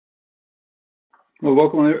Well,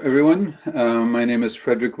 welcome everyone. My name is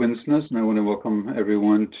Frederick Winsness, and I want to welcome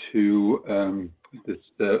everyone to this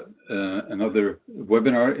another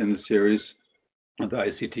webinar in the series of the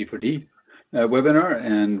ICT for D webinar.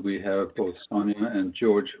 And we have both Sonia and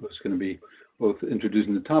George, who's going to be both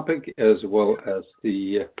introducing the topic as well as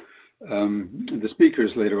the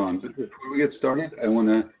speakers later on. But before we get started, I want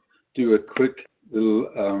to do a quick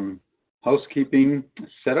little housekeeping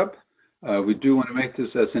setup. We do want to make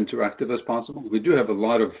this as interactive as possible. We do have a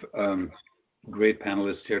lot of great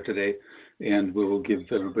panelists here today, and we will give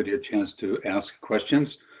everybody a chance to ask questions.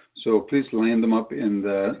 So please line them up in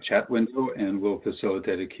the chat window, and we'll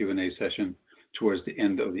facilitate a Q&A session towards the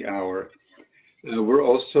end of the hour. We're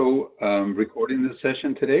also recording this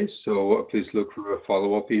session today, so please look for a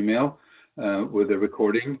follow-up email with a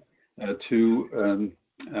recording to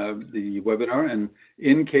the webinar, and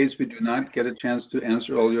in case we do not get a chance to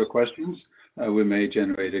answer all your questions, we may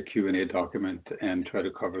generate a Q&A document and try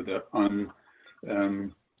to cover the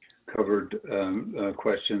uncovered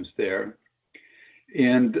questions there.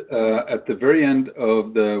 And at the very end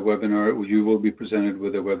of the webinar, you will be presented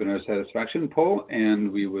with a webinar satisfaction poll,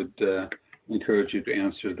 and we would encourage you to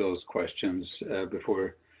answer those questions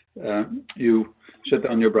before you shut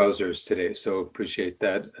down your browsers today. So appreciate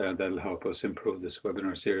that. That'll help us improve this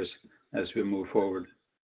webinar series as we move forward.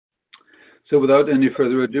 So without any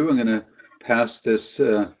further ado, I'm going to pass this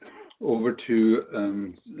over to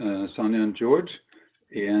Sonia and George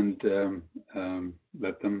and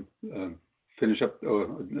let them finish up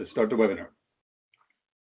or start the webinar.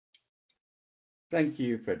 Thank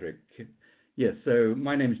you, Frederick. Yes, so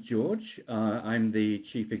my name is George. I'm the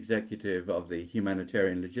Chief Executive of the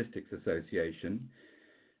Humanitarian Logistics Association,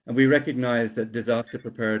 and we recognize that disaster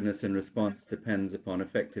preparedness and response depends upon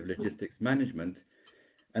effective logistics management.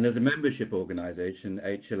 And as a membership organization,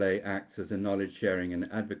 HLA acts as a knowledge sharing and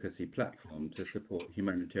advocacy platform to support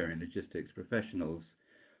humanitarian logistics professionals,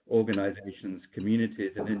 organizations,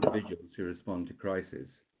 communities, and individuals who respond to crises.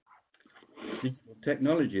 Digital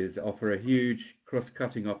technologies offer a huge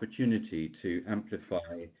cross-cutting opportunity to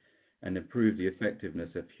amplify and improve the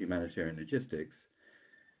effectiveness of humanitarian logistics.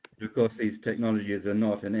 Of course, these technologies are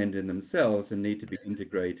not an end in themselves and need to be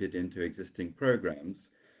integrated into existing programs.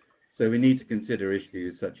 So we need to consider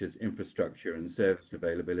issues such as infrastructure and service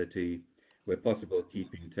availability, where possible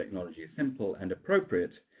keeping technology simple and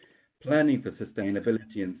appropriate, planning for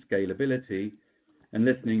sustainability and scalability, and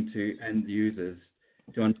listening to end users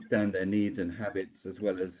to understand their needs and habits, as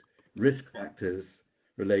well as risk factors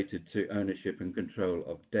related to ownership and control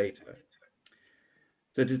of data.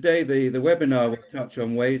 So today, the webinar will touch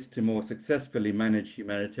on ways to more successfully manage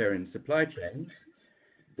humanitarian supply chains,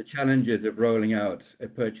 the challenges of rolling out a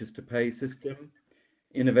purchase-to-pay system,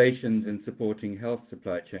 innovations in supporting health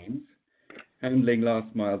supply chains, handling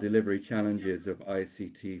last-mile delivery challenges of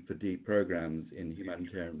ICT for D programs in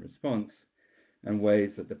humanitarian response, and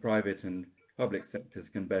ways that the private and public sectors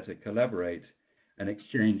can better collaborate and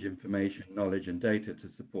exchange information, knowledge, and data to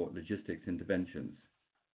support logistics interventions.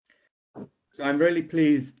 So I'm really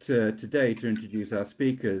pleased today to introduce our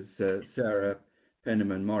speakers, Sarah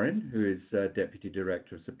Penniman-Morin, who is Deputy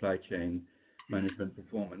Director of Supply Chain Management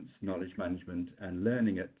Performance, Knowledge Management, and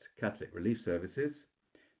Learning at Catholic Relief Services,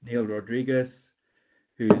 Neil Rodriguez,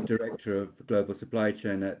 who is Director of Global Supply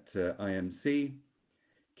Chain at IMC,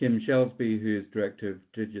 Kim Shelsby, who is Director of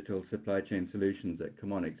Digital Supply Chain Solutions at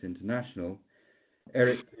Comonix International,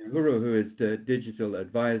 Eric Uhuru, who is the Digital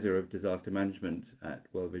Advisor of Disaster Management at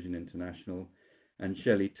World Vision International, and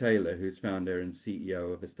Shelley Taylor, who's founder and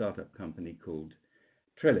CEO of a startup company called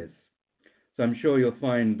Trellis. So I'm sure you'll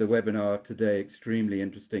find the webinar today extremely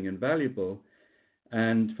interesting and valuable.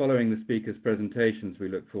 And following the speakers' presentations, we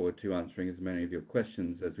look forward to answering as many of your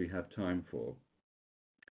questions as we have time for.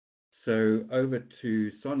 So over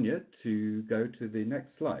to Sonia to go to the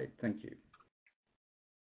next slide. Thank you.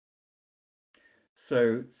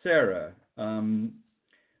 So Sarah,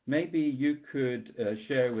 maybe you could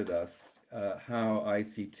share with us how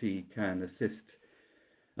ICT can assist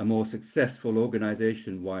a more successful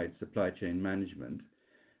organization-wide supply chain management,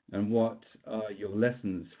 and what are your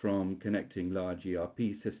lessons from connecting large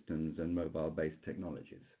ERP systems and mobile-based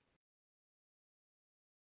technologies?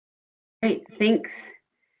 Great, thanks.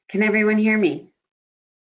 Can everyone hear me?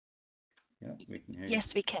 Yeah, we can hear you. Yes,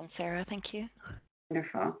 we can, Sarah. Thank you.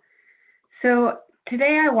 Wonderful. So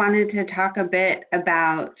today I wanted to talk a bit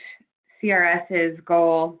about CRS's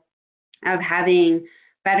goal of having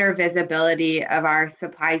better visibility of our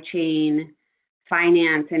supply chain,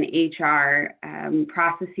 finance, and HR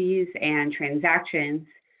processes and transactions,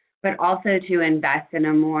 but also to invest in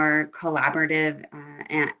a more collaborative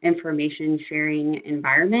information sharing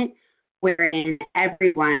environment wherein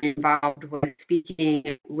everyone involved was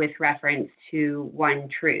speaking with reference to one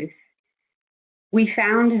truth. We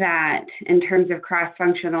found that in terms of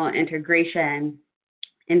cross-functional integration,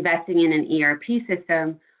 investing in an ERP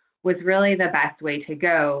system was really the best way to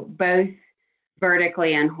go, both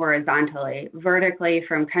vertically and horizontally. Vertically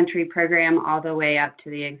from country program all the way up to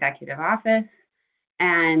the executive office,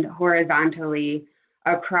 and horizontally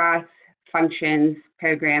across functions,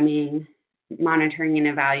 programming, monitoring and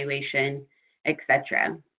evaluation,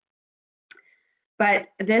 etc. But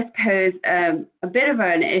this posed a bit of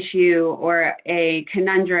an issue or a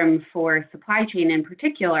conundrum for supply chain in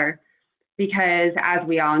particular, because as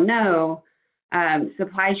we all know,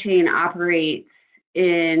 supply chain operates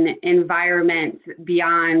in environments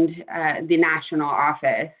beyond the national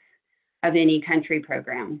office of any country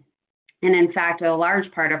program. And in fact, a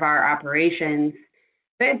large part of our operations,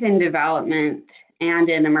 both in development and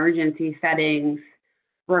in emergency settings,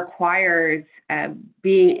 requires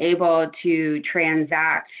being able to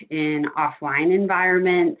transact in offline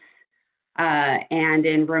environments and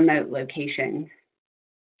in remote locations.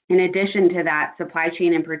 In addition to that, supply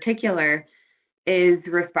chain in particular is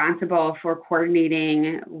responsible for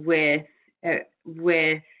coordinating with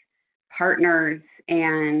partners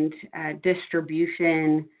and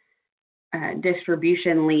distribution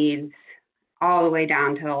leads all the way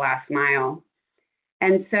down to the last mile.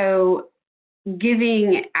 And so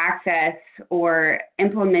giving access or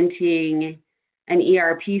implementing an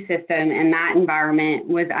ERP system in that environment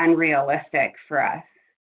was unrealistic for us.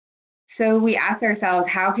 So we asked ourselves,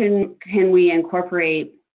 how can we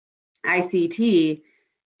incorporate ICT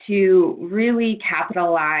to really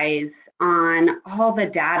capitalize on all the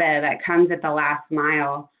data that comes at the last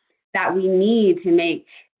mile that we need to make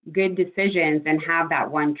good decisions and have that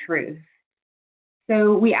one truth.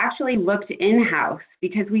 So we actually looked in-house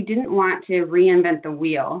because we didn't want to reinvent the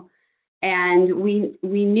wheel. And we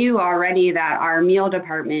knew already that our meal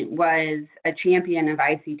department was a champion of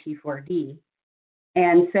ICT4D.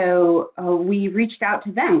 And so we reached out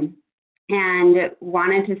to them and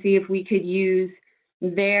wanted to see if we could use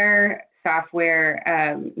their software,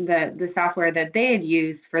 the software that they had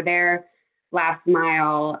used for their last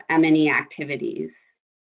mile M&E activities.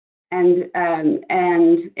 And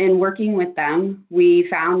in working with them, we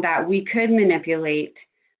found that we could manipulate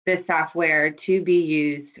this software to be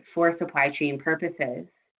used for supply chain purposes.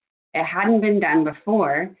 It hadn't been done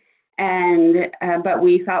before, but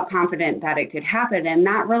we felt confident that it could happen, and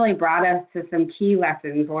that really brought us to some key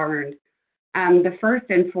lessons learned. The first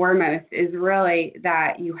and foremost is really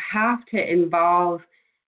that you have to involve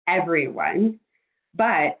everyone,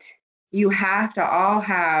 but you have to all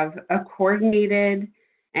have a coordinated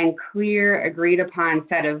and clear, agreed upon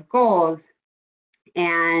set of goals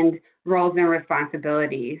and roles and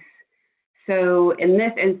responsibilities. So in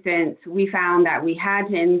this instance, we found that we had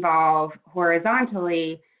to involve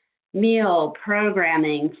horizontally meal,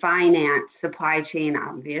 programming, finance, supply chain,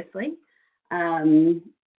 obviously, and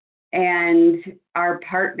our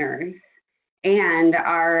partners and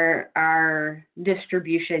our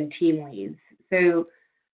distribution team leads. So,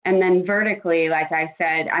 and then vertically, like I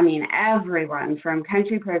said, I mean, everyone from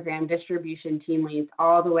country program, distribution team leads,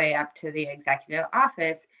 all the way up to the executive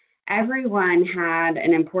office, everyone had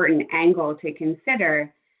an important angle to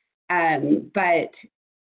consider, but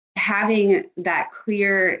having that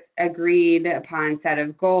clear, agreed upon set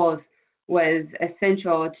of goals was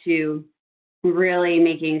essential to really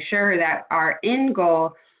making sure that our end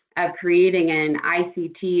goal of creating an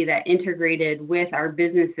ICT that integrated with our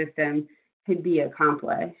business system could be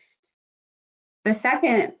accomplished. The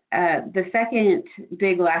second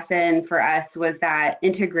big lesson for us was that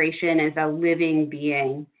integration is a living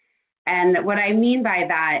being. And what I mean by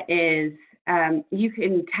that is you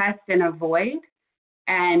can test and avoid,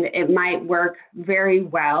 and it might work very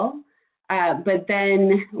well. But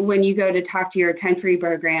then when you go to talk to your country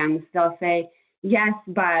programs, they'll say, yes,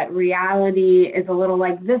 but reality is a little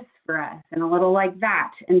like this for us and a little like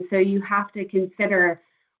that. And so you have to consider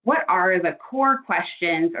what are the core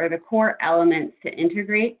questions or the core elements to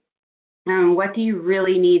integrate? What do you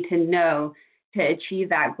really need to know to achieve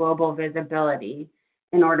that global visibility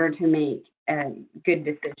in order to make good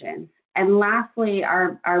decisions? And lastly,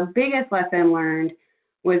 our biggest lesson learned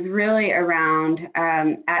was really around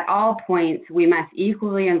at all points, we must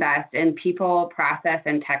equally invest in people, process,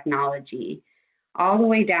 and technology, all the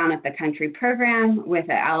way down at the country program with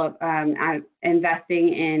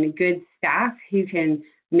investing in good staff who can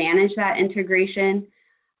manage that integration,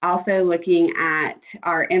 also looking at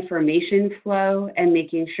our information flow and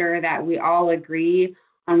making sure that we all agree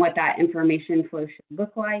on what that information flow should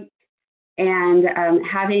look like, and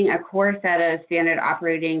having a core set of standard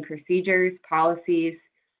operating procedures, policies,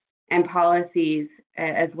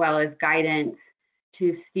 as well as guidance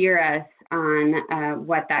to steer us on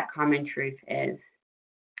what that common truth is.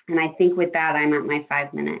 And I think with that, I'm at my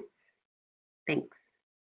 5 minutes. Thanks.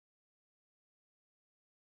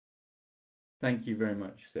 Thank you very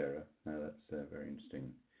much, Sarah. That's very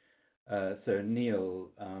interesting. So Neil,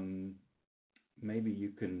 maybe you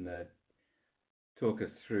can talk us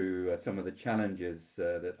through some of the challenges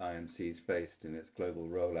that IMC's faced in its global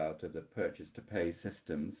rollout of the purchase-to-pay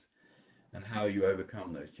systems and how you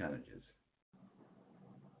overcome those challenges.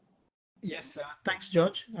 Yes, thanks,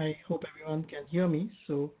 George. I hope everyone can hear me.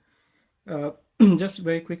 So just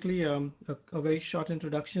very quickly, a very short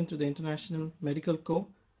introduction to the International Medical Corps.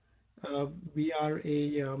 We are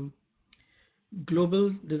a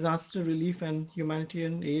global disaster relief and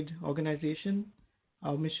humanitarian aid organization.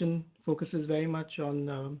 Our mission focuses very much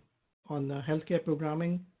on healthcare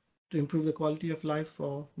programming to improve the quality of life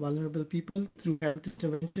for vulnerable people through health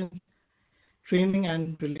intervention, training,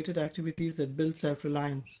 and related activities that build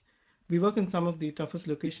self-reliance. We work in some of the toughest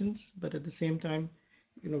locations, but at the same time,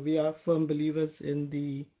 we are firm believers in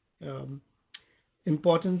the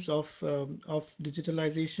importance of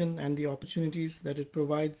digitalization and the opportunities that it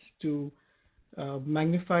provides to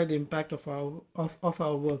magnify the impact of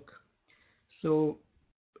our work. So,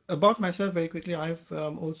 about myself, very quickly, I've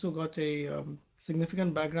also got a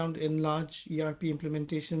significant background in large ERP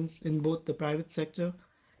implementations in both the private sector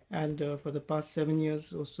and for the past 7 years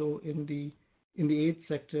or so in the aid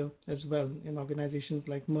sector as well, in organizations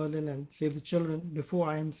like Merlin and Save the Children before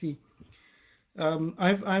IMC.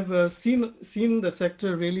 I've seen the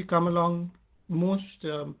sector really come along most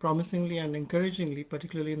promisingly and encouragingly,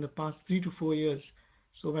 particularly in the past 3 to 4 years.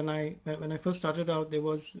 So when I first started out, there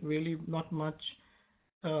was really not much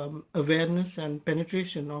awareness and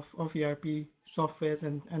penetration of ERP softwares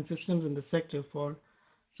and systems in the sector for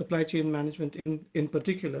supply chain management in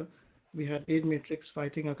particular. We had Aid Matrix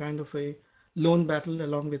fighting a kind of a lone battle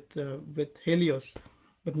along with Helios.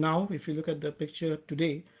 But now, if you look at the picture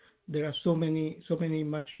today, there are so many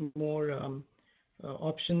much more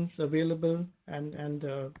options available and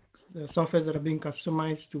softwares that are being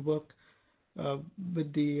customized to work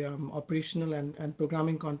with the operational and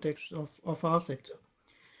programming context of our sector.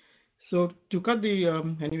 So to cut the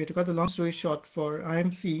long story short, for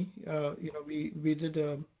IMC, we did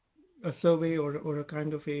a survey or a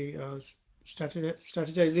kind of a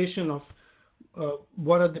strategization of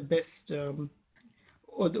what are the best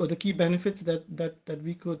or the key benefits that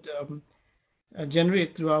we could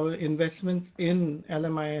generate through our investments in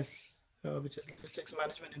LMIS, which is Logistics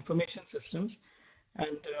Management Information Systems,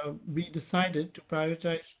 and we decided to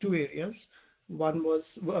prioritize 2 areas. One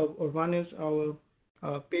is our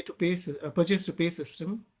purchase-to-pay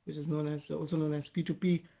system, which is also known as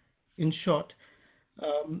P2P in short,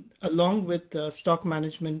 along with stock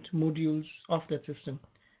management modules of that system.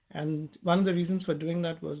 And one of the reasons for doing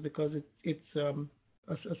that was because it's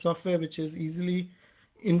a software which is easily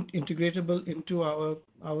integratable into our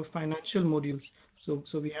financial modules. So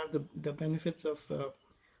we have the benefits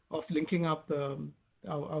of linking up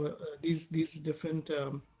these different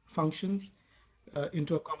functions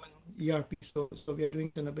into a common ERP. So we are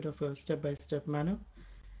doing it in a bit of a step-by-step manner.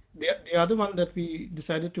 The other one that we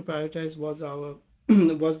decided to prioritize was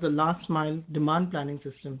the last mile demand planning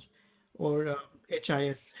systems, or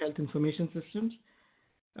HIS, Health Information Systems.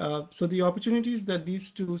 So the opportunities that these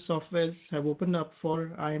 2 softwares have opened up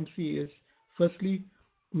for IMC is, firstly,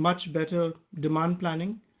 much better demand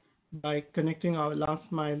planning by connecting our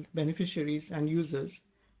last mile beneficiaries and users,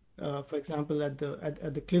 for example, at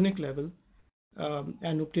the clinic level,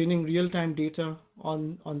 and obtaining real-time data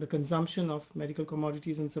on the consumption of medical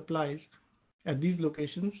commodities and supplies at these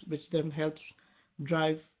locations, which then helps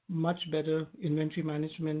drive much better inventory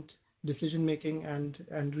management, decision-making,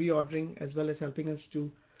 and reordering, as well as helping us to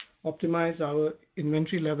optimize our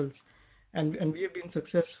inventory levels. And we have been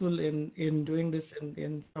successful in doing this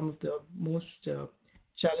in some of the most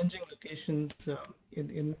challenging locations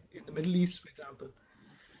in the Middle East, for example.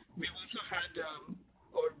 We've also had,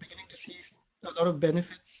 or beginning to see, a lot of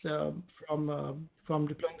benefits from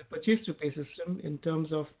deploying the purchase-to-pay system in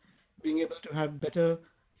terms of being able to have better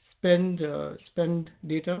spend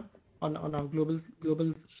data on our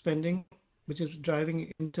global spending, which is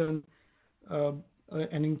driving in turn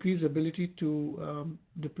an increased ability to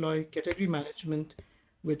deploy category management,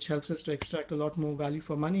 which helps us to extract a lot more value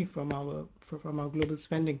for money from our global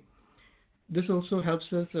spending. This also helps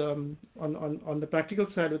us on the practical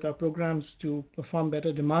side with our programs to perform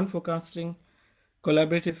better demand forecasting,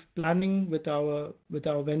 collaborative planning with our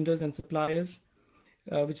vendors and suppliers,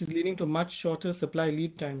 which is leading to much shorter supply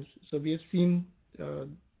lead times. So we have seen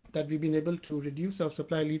that we've been able to reduce our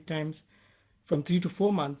supply lead times from 3 to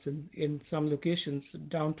 4 months in some locations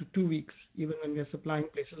down to 2 weeks, even when we are supplying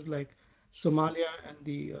places like Somalia and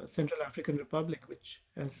the Central African Republic, which,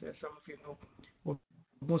 as some of you know, or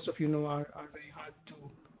most of you know, are very hard to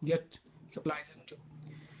get supplies into.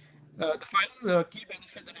 The final key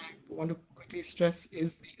benefit that I want to quickly stress is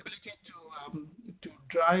the ability to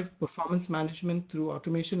drive performance management through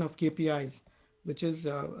automation of KPIs, which is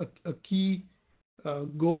a key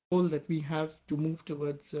goal that we have to move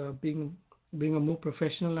towards being a more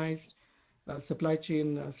professionalized supply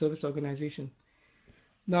chain service organization.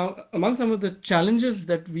 Now, among some of the challenges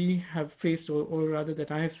that we have faced, or rather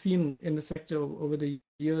that I have seen in the sector over the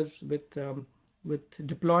years with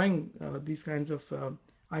deploying these kinds of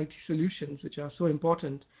IT solutions, which are so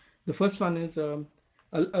important, the first one is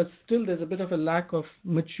still there's a bit of a lack of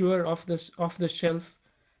mature off-the-shelf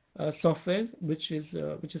software, which is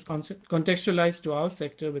contextualized to our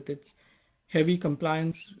sector with its heavy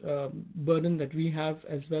compliance burden that we have,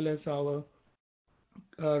 as well as our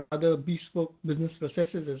other bespoke business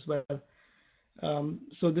processes as well.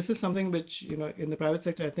 So this is something which, in the private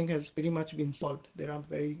sector, I think has pretty much been solved. There are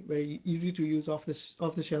very, very easy to use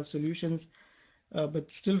off-the-shelf solutions, but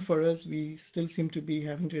still for us, we still seem to be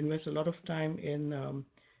having to invest a lot of time in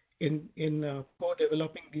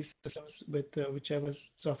co-developing these systems with whichever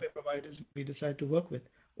software providers we decide to work with,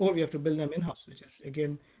 or we have to build them in-house, which is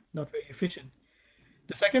again not very efficient.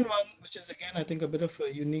 The second one, which is again I think a bit of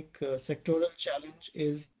a unique sectoral challenge,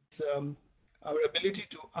 is our ability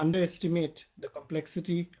to underestimate the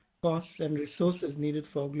complexity, costs, and resources needed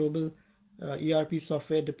for global ERP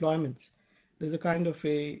software deployments. There's a kind of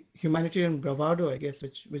a humanitarian bravado, I guess,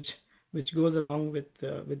 which goes along with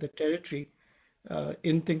the territory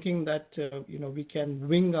in thinking that we can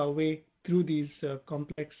wing our way through these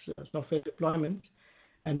complex software deployments,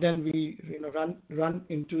 and then we run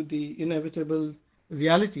into the inevitable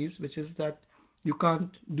realities, which is that you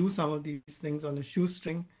can't do some of these things on a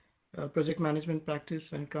shoestring. Project management practice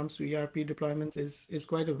when it comes to ERP deployments is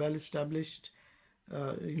quite a well-established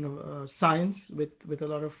science with a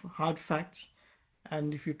lot of hard facts,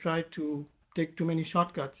 and if you try to take too many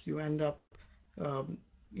shortcuts, you end up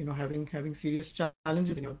having serious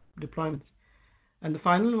challenges in your deployments. And the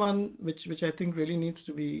final one, which I think really needs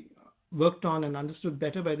to be worked on and understood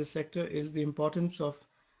better by the sector, is the importance of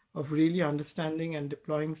really understanding and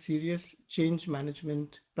deploying serious change management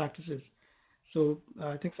practices. So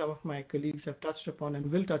I think some of my colleagues have touched upon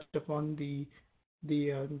and will touch upon the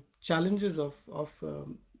challenges of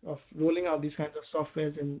rolling out these kinds of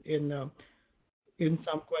softwares in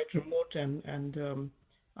some quite remote and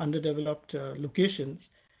underdeveloped locations,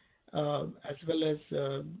 as well as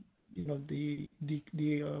the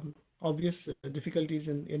obvious difficulties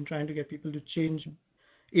in trying to get people to change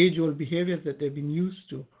age-old behaviors that they've been used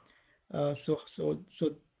to. So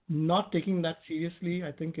not taking that seriously,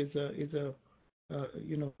 I think, is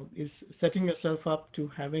setting yourself up to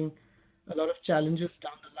having a lot of challenges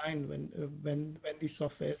down the line when these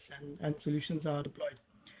softwares and solutions are deployed.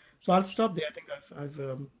 So I'll stop there. I think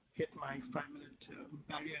I've hit my 5-minute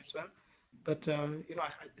barrier as well. But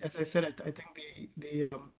as I said, I think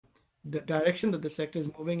the direction that the sector is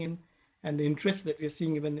moving in and the interest that we are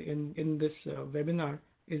seeing even in this webinar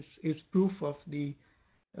is proof of the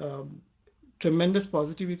tremendous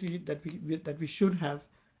positivity that we should have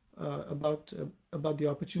about the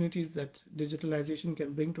opportunities that digitalization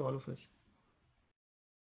can bring to all of us.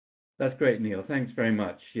 That's great, Neil. Thanks very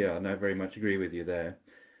much. Yeah, and I very much agree with you there.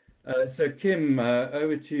 So Kim,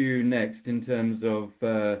 over to you next in terms of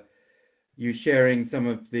you sharing some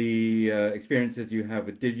of the experiences you have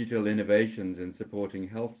with digital innovations in supporting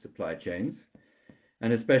health supply chains,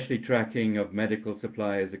 and especially tracking of medical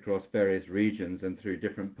suppliers across various regions and through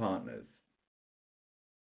different partners.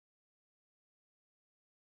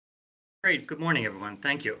 Great. Good morning, everyone.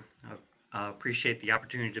 Thank you. I appreciate the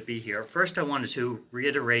opportunity to be here. First, I wanted to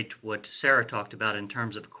reiterate what Sarah talked about in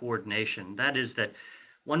terms of coordination. That is that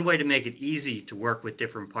one way to make it easy to work with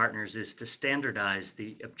different partners is to standardize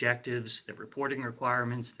the objectives, the reporting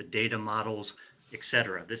requirements, the data models,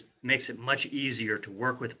 etc. This makes it much easier to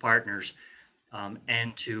work with partners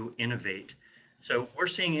and to innovate. So we're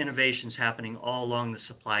seeing innovations happening all along the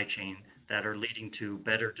supply chain that are leading to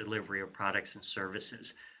better delivery of products and services.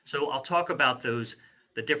 So I'll talk about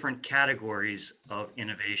the different categories of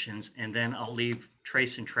innovations, and then I'll leave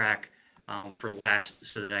trace and track for last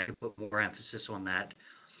so that I can put more emphasis on that.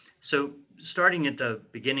 So starting at the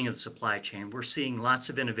beginning of the supply chain, we're seeing lots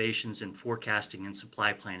of innovations in forecasting and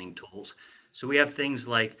supply planning tools. So we have things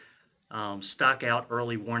like stock out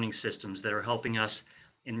early warning systems that are helping us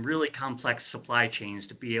in really complex supply chains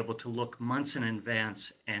to be able to look months in advance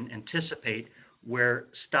and anticipate where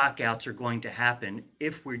stockouts are going to happen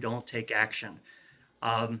if we don't take action.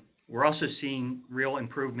 We're also seeing real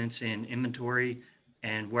improvements in inventory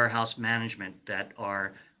and warehouse management that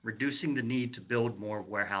are reducing the need to build more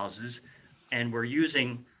warehouses, and we're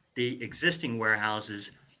using the existing warehouses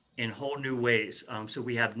in whole new ways. So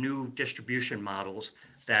we have new distribution models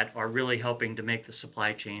that are really helping to make the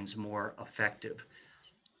supply chains more effective.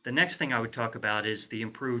 The next thing I would talk about is the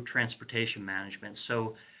improved transportation management.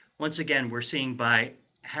 So once again, we're seeing by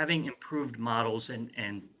having improved models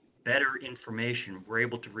and better information, we're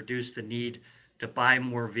able to reduce the need to buy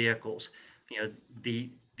more vehicles. You know, the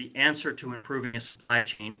answer to improving a supply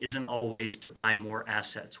chain isn't always to buy more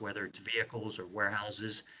assets, whether it's vehicles or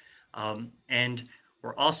warehouses. And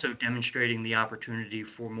we're also demonstrating the opportunity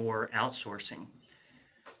for more outsourcing.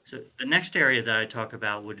 So the next area that I talk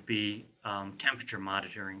about would be temperature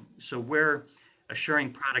monitoring. So we're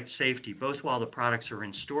assuring product safety, both while the products are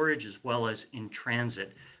in storage as well as in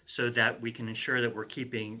transit, so that we can ensure that we're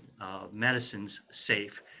keeping medicines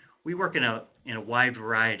safe. We work in a wide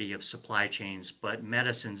variety of supply chains, but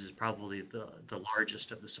medicines is probably the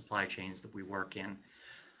largest of the supply chains that we work in.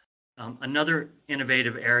 Another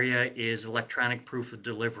innovative area is electronic proof of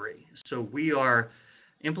delivery. So we are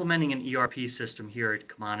implementing an ERP system here at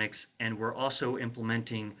Chemonics, and we're also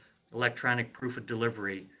implementing electronic proof of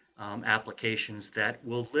delivery applications that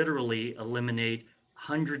will literally eliminate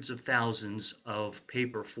hundreds of thousands of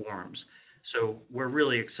paper forms. So we're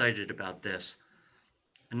really excited about this.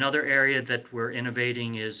 Another area that we're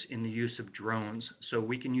innovating is in the use of drones. So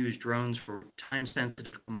we can use drones for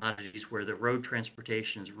time-sensitive commodities where the road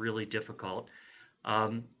transportation is really difficult.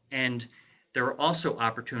 And there are also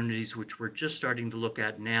opportunities which we're just starting to look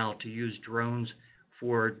at now to use drones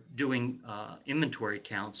for doing inventory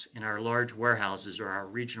counts in our large warehouses or our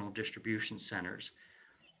regional distribution centers.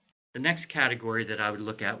 The next category that I would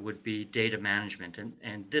look at would be data management,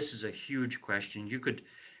 and this is a huge question.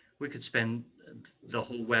 We could spend the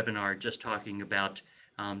whole webinar just talking about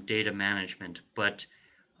data management, but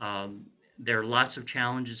there are lots of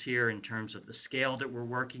challenges here in terms of the scale that we're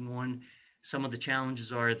working on. Some of the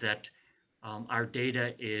challenges are that our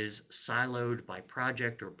data is siloed by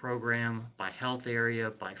project or program, by health area,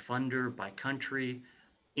 by funder, by country,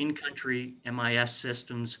 in-country MIS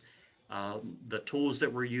systems, the tools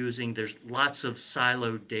that we're using. There's lots of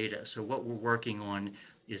siloed data. So what we're working on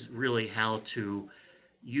is really how to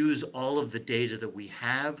use all of the data that we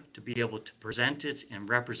have to be able to present it and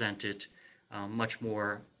represent it much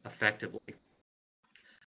more effectively.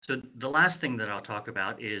 So the last thing that I'll talk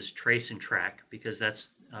about is trace and track, because that's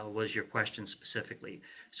was your question specifically.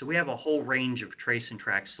 So we have a whole range of trace and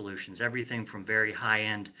track solutions, everything from very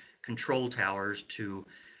high-end control towers to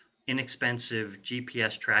inexpensive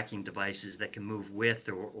GPS tracking devices that can move with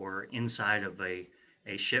or inside of a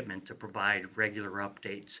shipment to provide regular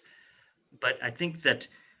updates. But I think that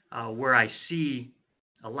where I see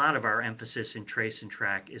a lot of our emphasis in trace and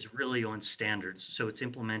track is really on standards. So it's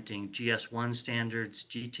implementing GS1 standards,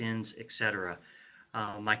 GTINs, et cetera.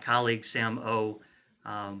 My colleague Sam O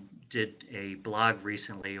did a blog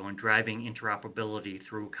recently on driving interoperability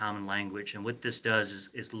through common language. And what this does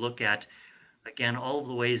is look at, again, all of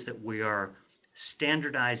the ways that we are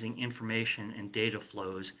standardizing information and data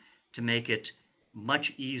flows to make it much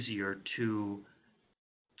easier to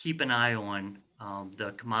keep an eye on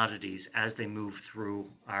the commodities as they move through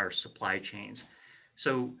our supply chains.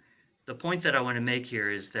 So the point that I want to make here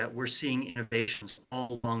is that we're seeing innovations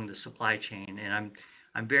all along the supply chain, and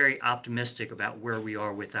I'm very optimistic about where we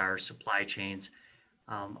are with our supply chains.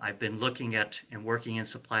 I've been looking at and working in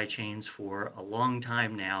supply chains for a long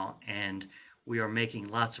time now, and we are making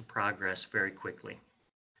lots of progress very quickly.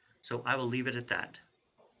 So I will leave it at that.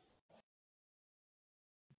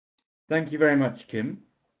 Thank you very much, Kim.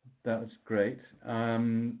 That was great.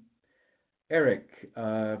 Eric,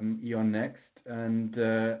 you're next, and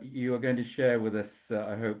you are going to share with us,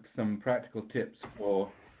 I hope, some practical tips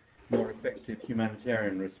for more effective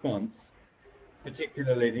humanitarian response,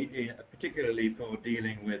 particularly for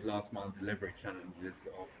dealing with last mile delivery challenges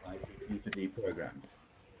of ICT4D programs.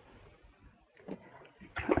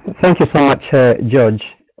 Thank you so much, George.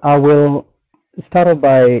 I will start off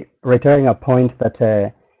by reiterating a point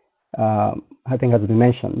that I think has been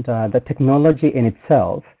mentioned. The technology in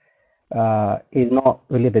itself is not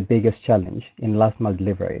really the biggest challenge in last mile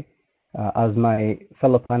delivery. As my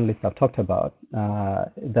fellow panelists have talked about,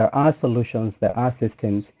 there are solutions, there are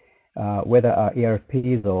systems, whether are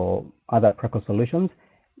ERPs or other practical solutions,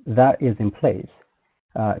 that is in place.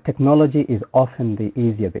 Technology is often the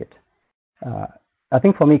easier bit. I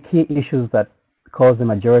think for me, key issues that because the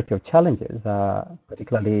majority of challenges,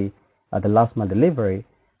 particularly the last mile delivery,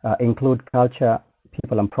 include culture,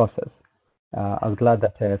 people, and process. I was glad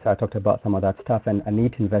that Sarah talked about some of that stuff, and I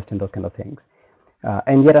need to invest in those kind of things.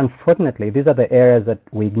 And yet, unfortunately, these are the areas that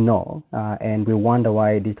we ignore, and we wonder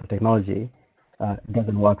why digital technology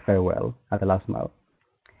doesn't work very well at the last mile.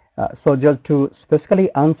 So just to specifically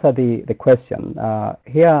answer the question,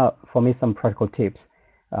 here are for me some practical tips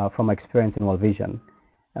from my experience in World Vision.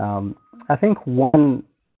 I think one,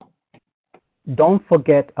 don't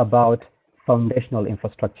forget about foundational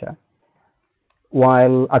infrastructure.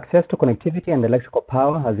 While access to connectivity and electrical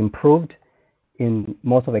power has improved in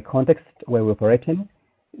most of the context where we operate in,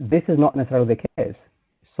 this is not necessarily the case.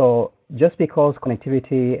 So just because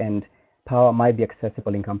connectivity and power might be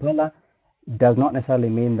accessible in Kampala does not necessarily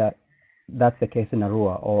mean that that's the case in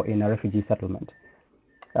Arua or in a refugee settlement.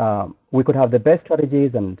 We could have the best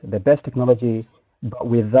strategies and the best technology, but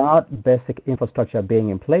without basic infrastructure being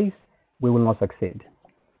in place, we will not succeed.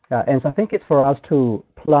 And so I think it's for us to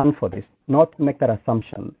plan for this, not make that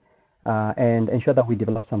assumption, and ensure that we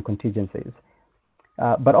develop some contingencies.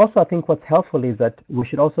 But also I think what's helpful is that we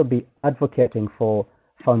should also be advocating for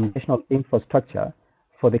foundational infrastructure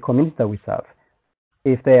for the communities that we serve.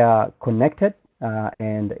 If they are connected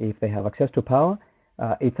and if they have access to power,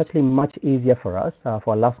 it's actually much easier for us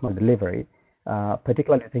for last mile delivery,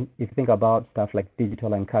 particularly if you think about stuff like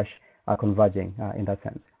digital and cash converging in that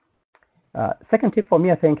sense. Second tip for me,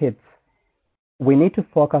 I think we need to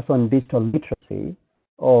focus on digital literacy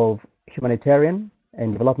of humanitarian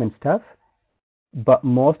and development staff, but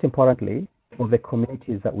most importantly, for the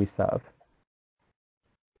communities that we serve.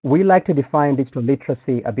 We like to define digital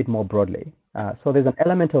literacy a bit more broadly. So there's an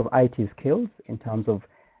element of IT skills in terms of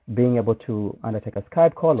being able to undertake a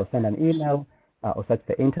Skype call or send an email or search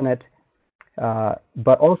the internet.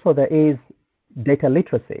 But also there is data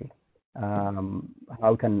literacy,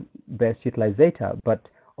 how we can best utilize data, but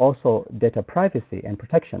also data privacy and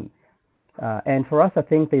protection. And for us, I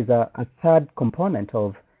think there's a third component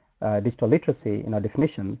of digital literacy in our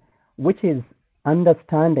definition, which is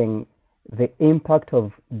understanding the impact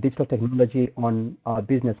of digital technology on our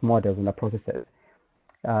business models and our processes.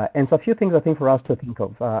 And so a few things I think for us to think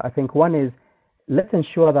of. I think one is, let's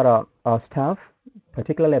ensure that our staff,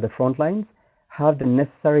 particularly at the front lines, have the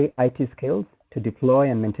necessary IT skills to deploy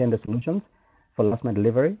and maintain the solutions for last mile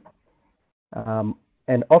delivery.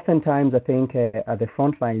 And oftentimes I think at the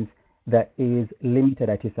front lines, there is limited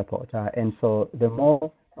IT support. And so the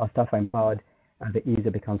more our staff are empowered, the easier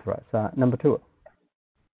it becomes for us. Number two,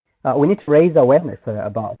 we need to raise awareness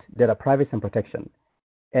about data privacy and protection,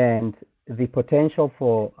 and the potential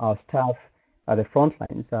for our staff at the front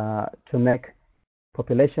lines to make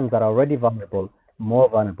populations that are already vulnerable more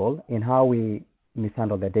vulnerable in how we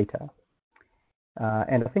mishandle their data.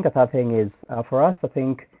 And I think a third thing is, for us, I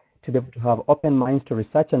think, to be able to have open minds to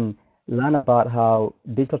research and learn about how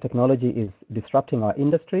digital technology is disrupting our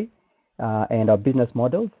industry and our business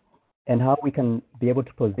models, and how we can be able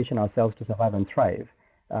to position ourselves to survive and thrive,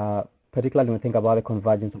 particularly when we think about the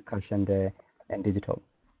convergence of cash and digital.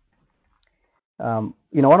 One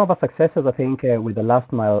of our successes, I think, with the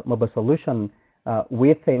last mile mobile solution,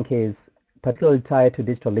 we think is particularly tied to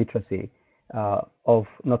digital literacy of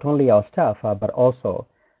not only our staff, but also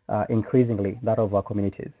increasingly that of our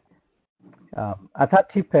communities. At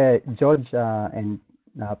that tip, George and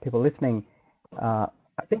people listening,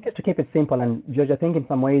 I think to keep it simple, and George, I think in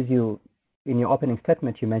some ways in your opening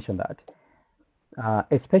statement, you mentioned that,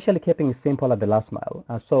 especially keeping it simple at the last mile.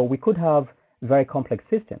 So we could have very complex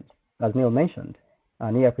systems, as Neil mentioned,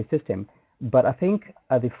 an ERP system, but I think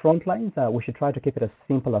at the front lines, we should try to keep it as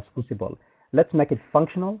simple as possible. Let's make it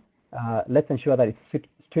functional. Let's ensure that it's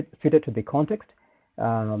suited to the context.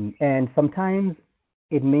 And sometimes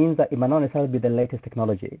it means that it might not necessarily be the latest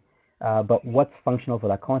technology, but what's functional for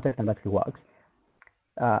that context and actually works.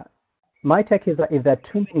 My take is that if there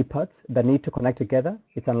are too many parts that need to connect together,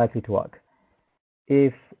 it's unlikely to work.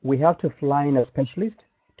 If we have to fly in a specialist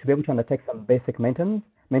to be able to undertake some basic maintenance,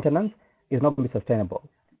 it's not going to be sustainable.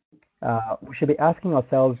 We should be asking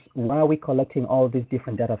ourselves, why are we collecting all these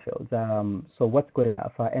different data fields? So what's good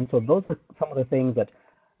enough? And so those are some of the things that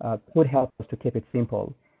could help us to keep it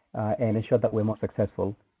simple and ensure that we're more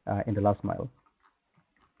successful in the last mile.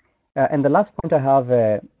 And the last point I have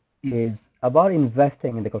is about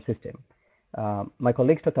investing in the ecosystem. My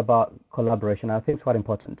colleagues talked about collaboration. I think it's quite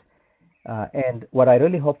important. And what I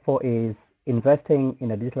really hope for is investing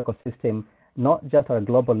in a digital ecosystem, not just at a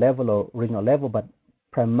global level or regional level, but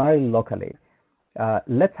primarily locally.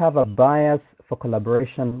 Let's have a bias for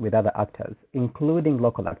collaboration with other actors, including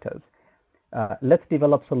local actors. Let's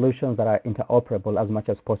develop solutions that are interoperable as much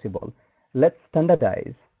as possible. let's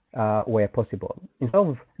standardize where possible. Instead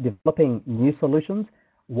of developing new solutions,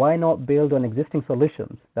 why not build on existing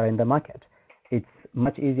solutions that are in the market? It's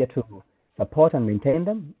much easier to support and maintain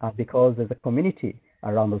them because there's a community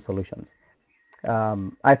around those solutions.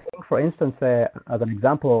 I think, for instance, as an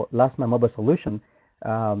example, Last Mile Mobile Solution,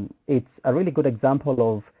 it's a really good example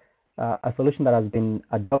of a solution that has been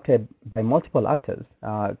adopted by multiple actors,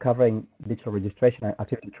 covering digital registration and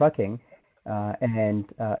activity tracking, and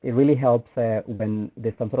it really helps when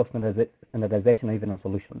there's some sort of standardization or even on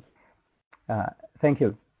solutions. Thank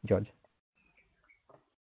you, George.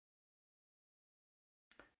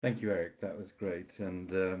 Thank you, Eric. That was great.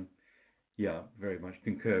 And yeah, very much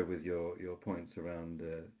concur with your points around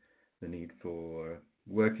the need for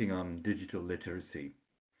working on digital literacy.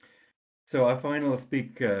 So our final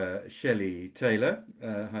speaker, Shelley Taylor.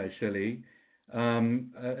 Hi, Shelley.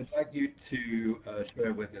 I'd like you to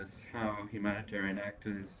share with us how humanitarian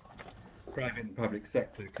actors, private and public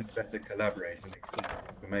sector, can better collaborate and exchange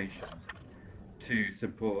information to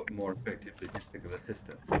support more effective logistical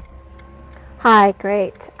assistance. Hi,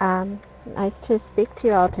 great. Nice to speak to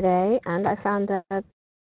you all today, and I found that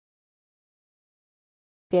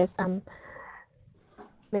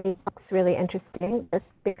maybe looks really interesting. Just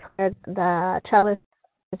because the Trellis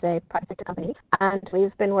is a private sector company, and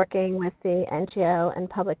we've been working with the NGO and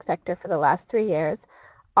public sector for the last 3 years.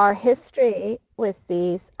 Our history with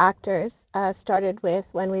these actors started with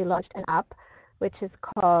when we launched an app, which is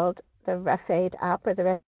called the RefAid app, or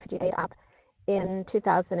the Refugee Aid app, in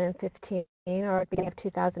 2015 or beginning of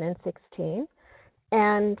 2016.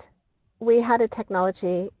 And we had a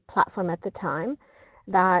technology platform at the time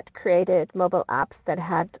that created mobile apps that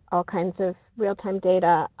had all kinds of real-time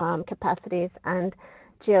data capacities and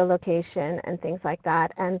geolocation and things like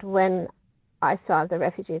that. And when I saw the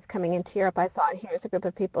refugees coming into Europe, I thought, here's a group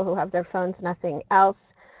of people who have their phones, nothing else.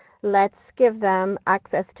 Let's give them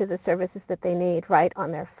access to the services that they need right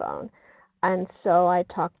on their phone. And so I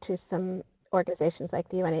talked to some organizations like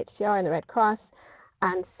the UNHCR and the Red Cross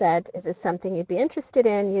and said, is this something you'd be interested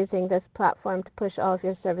in, using this platform to push all of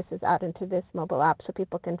your services out into this mobile app so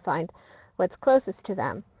people can find what's closest to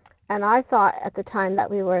them? And I thought at the time that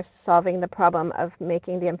we were solving the problem of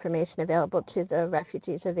making the information available to the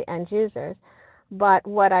refugees or the end users. But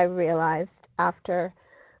what I realized after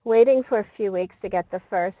waiting for a few weeks to get the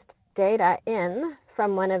first data in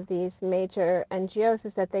from one of these major NGOs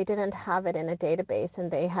is that they didn't have it in a database, and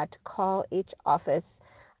they had to call each office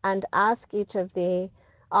and ask each of the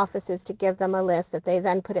offices to give them a list that they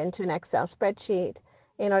then put into an Excel spreadsheet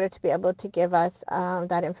in order to be able to give us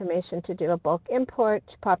that information to do a bulk import,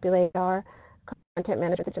 to populate our content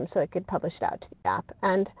management system so it could publish it out to the app.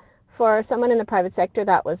 And for someone in the private sector,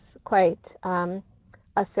 that was quite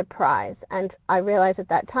a surprise. And I realized at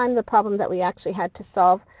that time the problem that we actually had to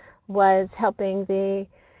solve was helping the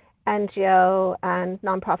NGO and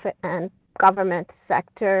nonprofit and government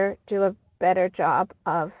sector do a better job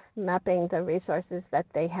of mapping the resources that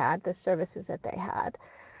they had, the services that they had.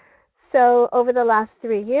 So over the last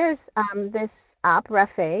 3 years, this app,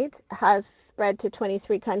 RefAid, has spread to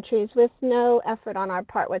 23 countries with no effort on our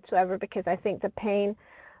part whatsoever, because I think the pain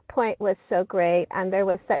point was so great, and there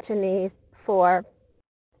was such a need for,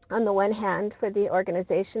 on the one hand, for the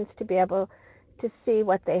organizations to be able to see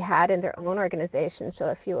what they had in their own organization. So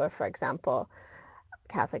if you were, for example,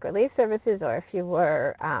 Catholic Relief Services, or if you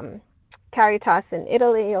were Caritas in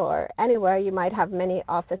Italy or anywhere, you might have many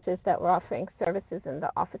offices that were offering services, and the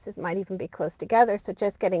offices might even be close together. So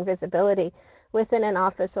just getting visibility within an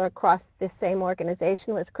office or across the same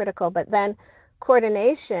organization was critical. But then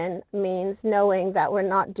coordination means knowing that we're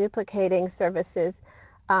not duplicating services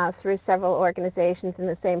through several organizations in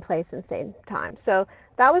the same place and same time. So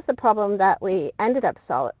that was the problem that we ended up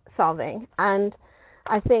solving. And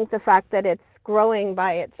I think the fact that it's growing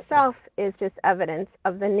by itself is just evidence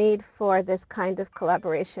of the need for this kind of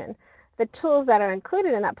collaboration. The tools that are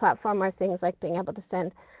included in that platform are things like being able to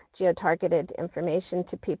send geo-targeted information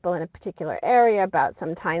to people in a particular area about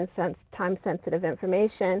some time-sensitive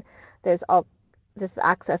information. There's all this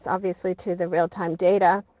access, obviously, to the real-time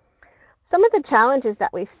data. Some of the challenges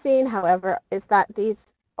that we've seen, however, is that these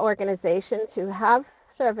organizations who have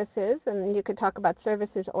services, and you could talk about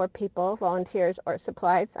services or people, volunteers or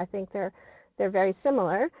supplies, I think they're very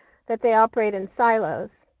similar, that they operate in silos.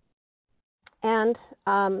 And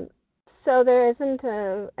so there isn't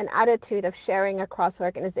an attitude of sharing across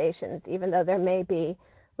organizations, even though there may be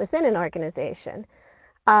within an organization.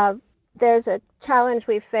 There's a challenge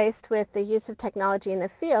we've faced with the use of technology in the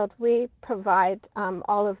field. We provide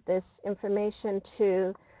all of this information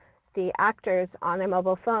to the actors on their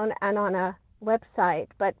mobile phone and on a website,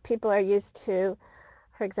 but people are used to,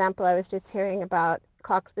 For example, I was just hearing about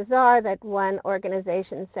Cox's Bazar, that one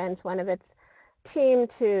organization sends one of its team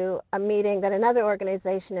to a meeting that another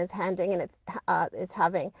organization is handing and is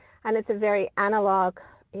having, and it's a very analog,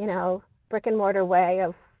 brick and mortar way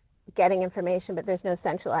of getting information, but there's no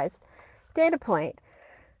centralized data point.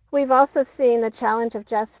 We've also seen the challenge of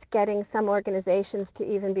just getting some organizations to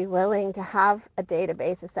even be willing to have a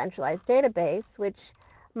database, a centralized database, which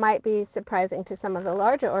might be surprising to some of the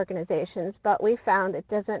larger organizations, but we found it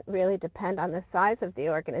doesn't really depend on the size of the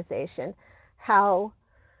organization, how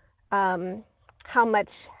much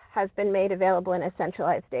has been made available in a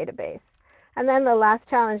centralized database. And then the last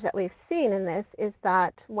challenge that we've seen in this is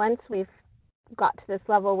that once we've got to this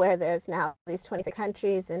level where there's now these 26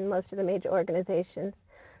 countries and most of the major organizations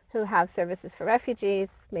who have services for refugees,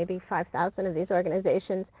 maybe 5,000 of these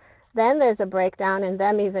organizations, then there's a breakdown in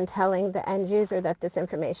them even telling the end user that this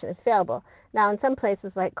information is available. Now, in some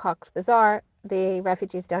places like Cox's Bazar, the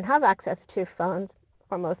refugees don't have access to phones,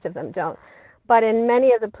 or most of them don't. But in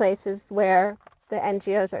many of the places where the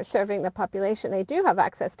NGOs are serving the population, they do have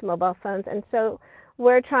access to mobile phones. And so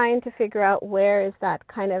we're trying to figure out where is that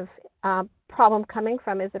kind of problem coming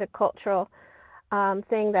from. Is it a cultural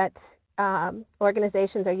thing that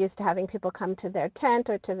organizations are used to having people come to their tent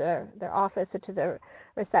or to their office or to their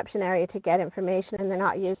reception area to get information, and they're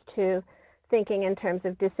not used to thinking in terms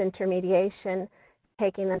of disintermediation,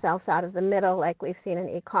 taking themselves out of the middle like we've seen in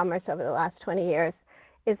e-commerce over the last 20 years?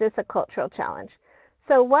 Is this a cultural challenge?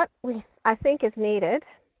 So what I think is needed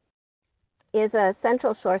is a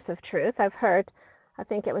central source of truth. I've heard, I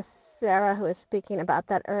think it was Sarah who was speaking about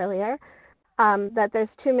that earlier, that there's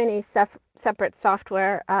too many separate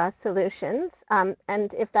software solutions,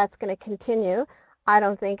 and if that's going to continue, I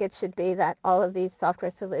don't think it should be that all of these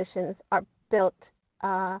software solutions are built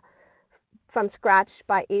from scratch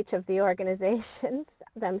by each of the organizations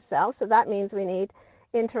themselves. So that means we need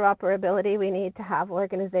interoperability. We need to have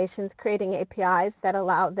organizations creating APIs that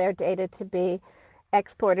allow their data to be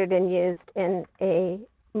exported and used in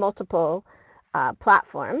multiple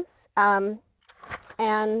platforms.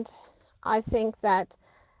 And I think that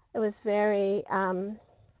it was very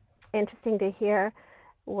interesting to hear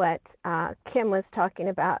what Kim was talking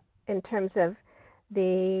about in terms of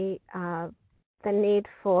the need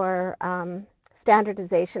for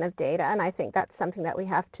standardization of data, and I think that's something that we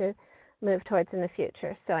have to move towards in the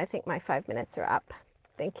future. So I think my 5 minutes are up.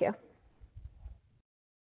 Thank you.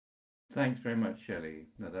 Thanks very much, Shelley.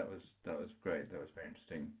 No, that was great. That was very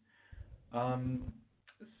interesting.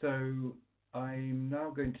 So I'm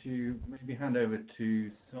now going to maybe hand over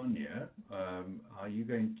to Sonia. Are you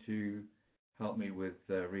going to help me with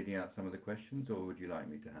reading out some of the questions, or would you like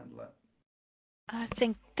me to handle that?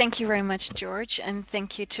 Thank you very much, George, and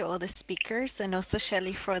thank you to all the speakers, and also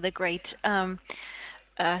Shelley for the great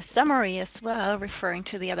summary as well, referring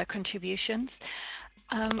to the other contributions.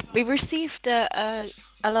 We received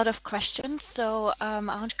a lot of questions, so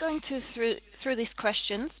I'm going to through these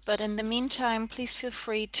questions, but in the meantime, please feel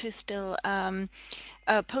free to still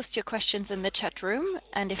post your questions in the chat room,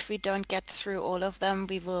 and if we don't get through all of them,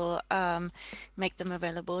 we will make them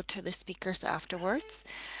available to the speakers afterwards.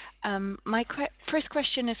 My first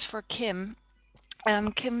question is for Kim.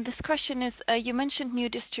 Kim, this question is, you mentioned new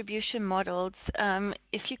distribution models.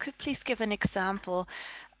 If you could please give an example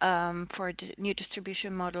for a new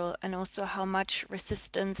distribution model, and also how much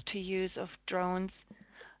resistance to use of drones,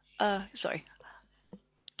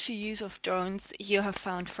 you have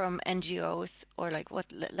found from NGOs, or like what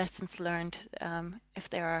lessons learned, if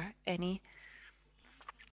there are any.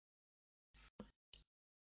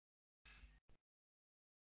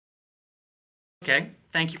 Okay,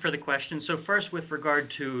 thank you for the question. So first, with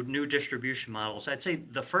regard to new distribution models, I'd say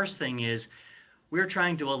the first thing is we're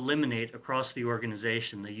trying to eliminate across the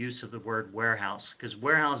organization the use of the word warehouse, because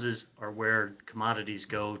warehouses are where commodities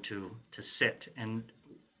go to sit. And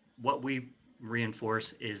what we reinforce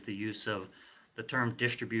is the use of the term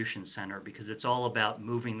distribution center, because it's all about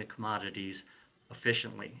moving the commodities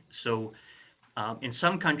efficiently. So in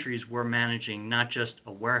some countries, we're managing not just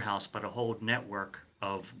a warehouse, but a whole network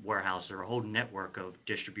of warehouses, or a whole network of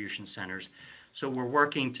distribution centers. So we're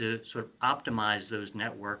working to sort of optimize those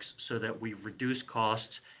networks so that we reduce costs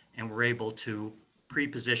and we're able to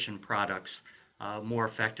pre-position products more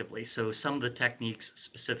effectively. So some of the techniques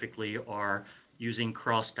specifically are using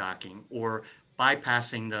cross-docking or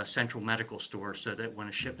bypassing the central medical store, so that when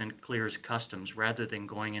a shipment clears customs, rather than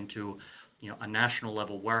going into a national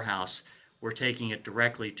level warehouse, we're taking it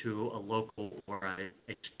directly to a local or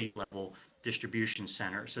a state level distribution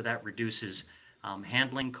center. So that reduces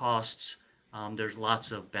handling costs. There's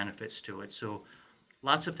lots of benefits to it. So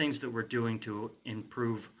lots of things that we're doing to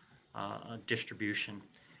improve distribution.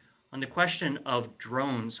 On the question of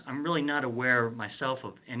drones, I'm really not aware myself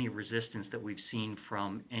of any resistance that we've seen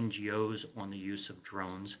from NGOs on the use of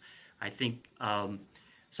drones. I think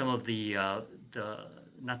some of the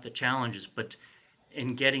not the challenges, but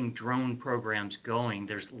in getting drone programs going,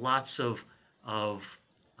 there's lots of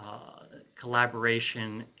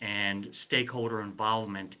collaboration and stakeholder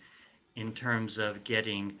involvement in terms of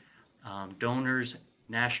getting donors,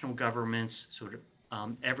 national governments, sort of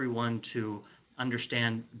everyone to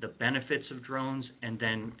understand the benefits of drones and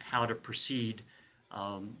then how to proceed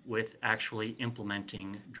with actually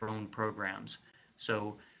implementing drone programs.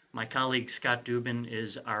 So my colleague Scott Dubin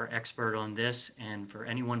is our expert on this, and for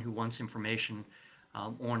anyone who wants information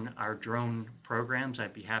on our drone programs,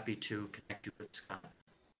 I'd be happy to connect you with Scott.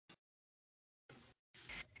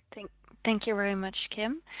 Thank you very much,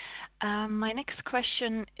 Kim. My next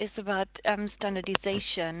question is about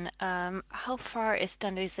standardization. How far is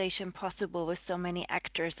standardization possible with so many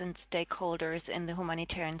actors and stakeholders in the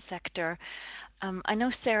humanitarian sector? I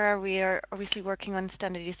know, Sarah, we are obviously working on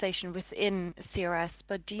standardization within CRS,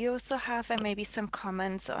 but do you also have maybe some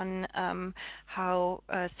comments on how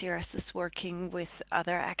CRS is working with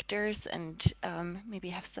other actors, and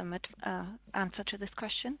maybe have some answer to this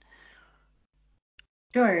question?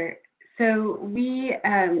 Sure. So we,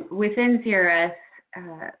 within CRS,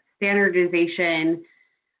 standardization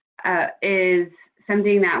is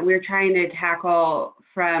something that we're trying to tackle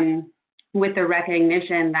with the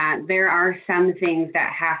recognition that there are some things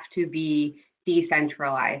that have to be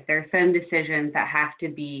decentralized. There are some decisions that have to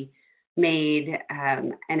be made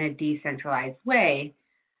in a decentralized way.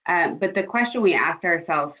 But the question we asked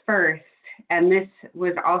ourselves first, and this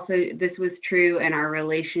was true in our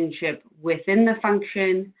relationship within the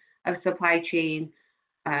function of supply chain,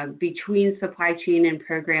 between supply chain and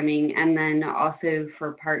programming, and then also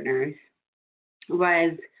for partners,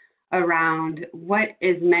 was around what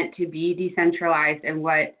is meant to be decentralized and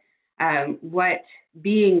what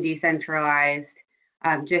being decentralized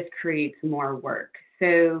just creates more work.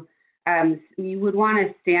 So you would want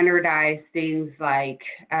to standardize things like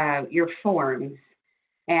your forms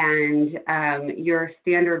and your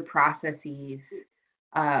standard processes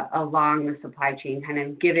along the supply chain, kind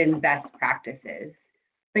of given best practices.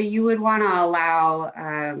 But you would want to allow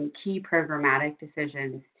key programmatic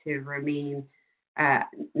decisions to remain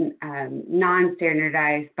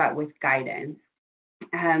non-standardized, but with guidance.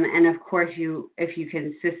 And of course, if you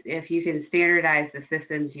can standardize the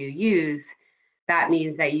systems you use, that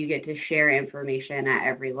means that you get to share information at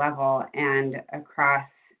every level and across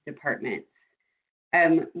departments.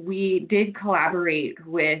 We did collaborate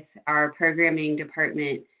with our programming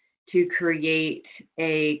department to create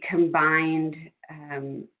a combined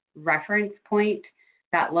reference point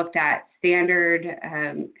that looked at standard,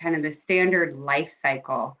 kind of the standard life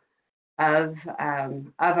cycle of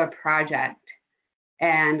a project,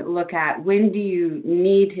 and look at when do you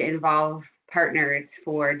need to involve partners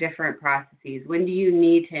for different processes, when do you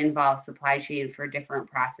need to involve supply chain for different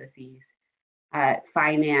processes,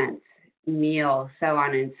 finance, meals, so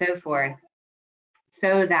on and so forth,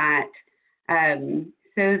 so that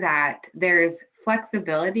there's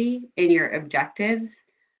flexibility in your objectives,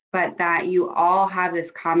 but that you all have this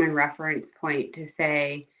common reference point to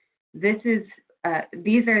say, these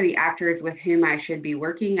are the actors with whom I should be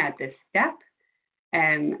working at this step,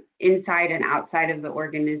 inside and outside of the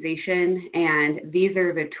organization, and these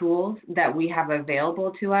are the tools that we have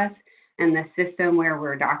available to us and the system where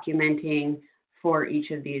we're documenting for each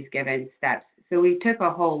of these given steps. So we took a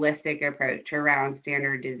holistic approach around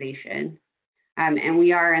standardization, and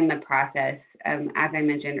we are in the process, as I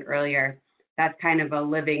mentioned earlier. That's kind of a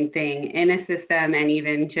living thing in a system, and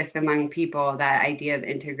even just among people, that idea of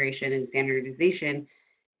integration and standardization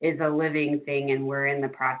is a living thing, and we're in the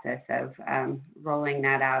process of rolling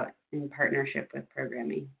that out in partnership with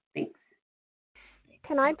programming. Thanks.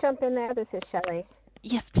 Can I jump in there? This is Shelley.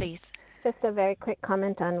 Yes, please. Just a very quick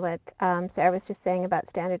comment on what Sarah was just saying about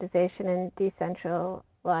standardization and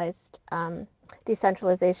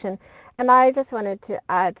decentralization. And I just wanted to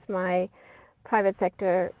add my private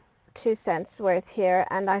sector 2 cents worth here.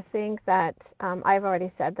 And I think that I've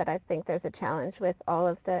already said that I think there's a challenge with all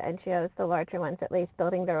of the NGOs, the larger ones at least,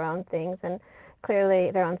 building their own things and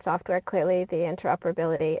clearly their own software. Clearly the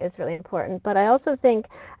interoperability is really important. But I also think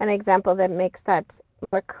an example that makes that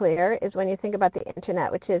more clear is when you think about the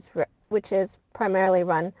internet, which is primarily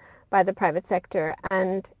run by the private sector,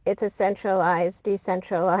 and it's a centralized,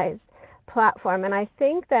 decentralized platform. And I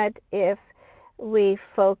think that if we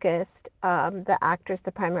focused the actors,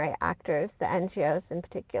 the primary actors, the NGOs in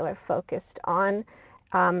particular, focused on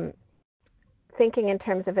thinking in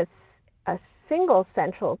terms of a single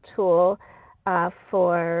central tool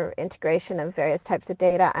for integration of various types of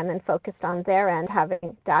data, and then focused on their end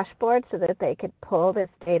having dashboards so that they could pull this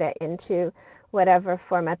data into whatever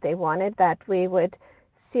format they wanted, that we would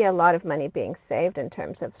see a lot of money being saved in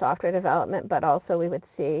terms of software development, but also we would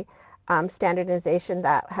see standardization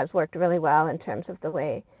that has worked really well in terms of the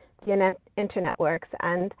way the internet works.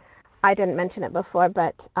 And I didn't mention it before,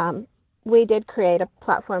 but we did create a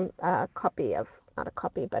platform, copy of, not a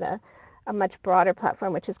copy, but a much broader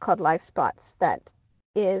platform, which is called LifeSpots, that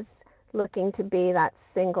is looking to be that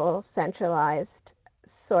single centralized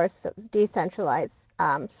source, of decentralized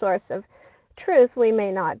source of truth. We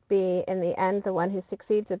may not be in the end the one who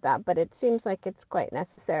succeeds at that, but it seems like it's quite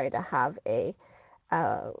necessary to have a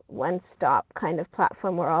one-stop kind of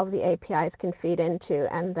platform where all of the APIs can feed into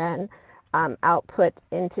and then output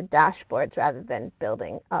into dashboards rather than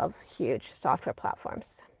building of huge software platforms.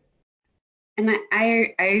 And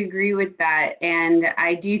I agree with that, and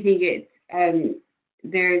I do think it's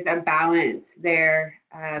there's a balance there.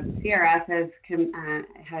 CRS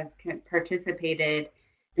has participated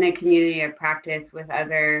in a community of practice with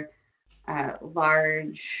other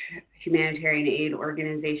large humanitarian aid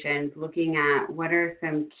organizations, looking at what are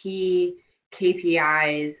some key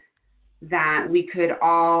KPIs that we could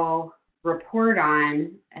all report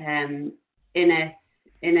on in an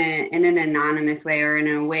anonymous way, or in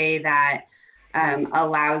a way that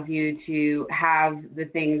allows you to have the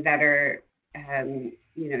things that are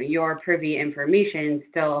your privy information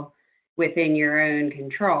still within your own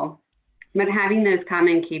control, but having those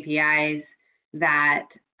common KPIs that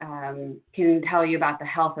can tell you about the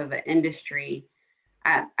health of the industry.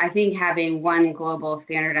 I think having one global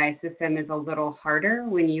standardized system is a little harder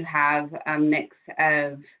when you have a mix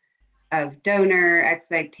of donor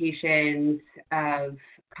expectations, of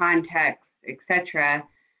context, etc.,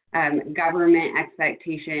 government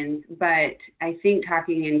expectations. But I think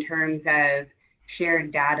talking in terms of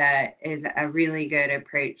shared data is a really good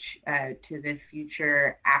approach to the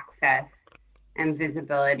future access and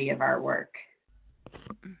visibility of our work.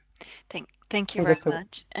 Thank you very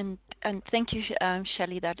much, and thank you,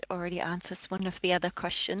 Shelley. That already answers one of the other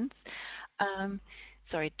questions.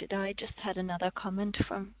 Sorry, did I just had another comment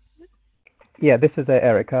from? Yeah, this is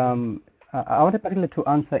Eric. I wanted particularly to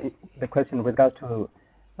answer the question with regard to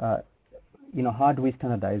how do we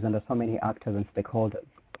standardize under so many actors and stakeholders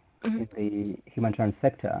in the humanitarian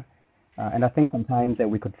sector. And I think sometimes that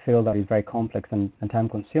we could feel that it's very complex and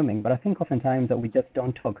time-consuming, but I think oftentimes that we just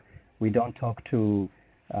don't talk. We don't talk to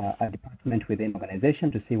a department within an organization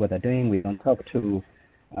to see what they're doing. We don't talk to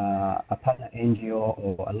a partner NGO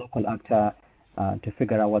or a local actor to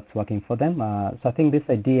figure out what's working for them. So I think this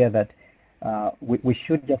idea that we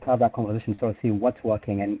should just have that conversation to sort of see what's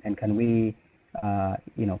working and can we, can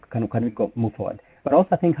we move forward. But also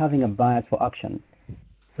I think having a bias for action.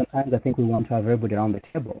 Sometimes I think we want to have everybody around the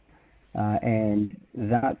table. And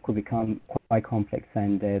that could become quite complex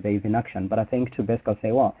and there's inaction. But I think to basically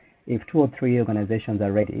say, well, if 2 or 3 organizations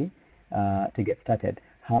are ready to get started,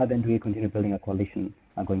 how then do we continue building a coalition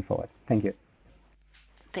going forward? Thank you.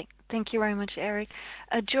 Thank you very much, Eric.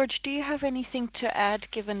 George, do you have anything to add,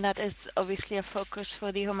 given that is obviously a focus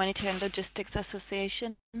for the Humanitarian Logistics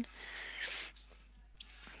Association?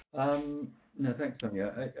 No, thanks,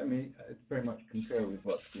 Sonia. I mean, I very much concur with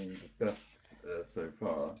what's been discussed so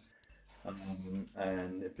far.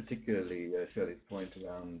 And particularly Shelley's point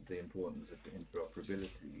around the importance of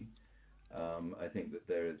interoperability. I think that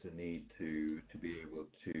there is a need to be able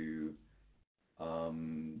to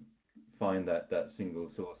find that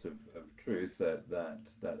single source of truth,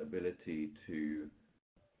 that ability to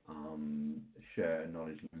share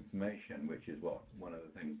knowledge and information, which is one of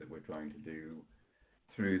the things that we're trying to do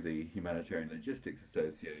through the Humanitarian Logistics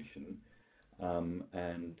Association.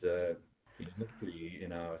 And hopefully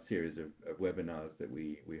in our series of webinars that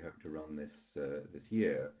we hope to run this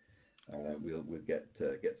year, we'll get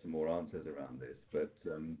some more answers around this. But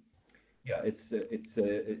yeah,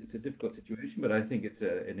 it's a difficult situation, but I think it's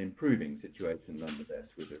an improving situation nonetheless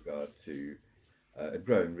with regard to a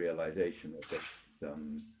growing realization that there's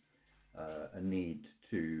a need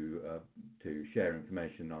to share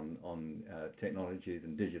information on technologies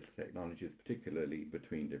and digital technologies, particularly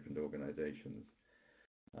between different organizations.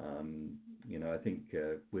 I think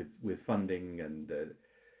with funding and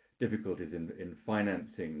difficulties in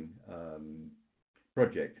financing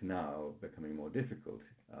projects now becoming more difficult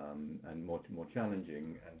and more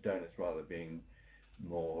challenging, and donors rather being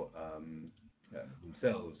more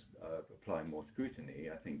themselves applying more scrutiny,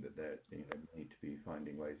 I think that they need to be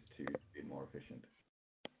finding ways to be more efficient.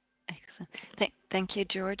 Excellent. Thank you,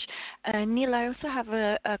 George. Neil, I also have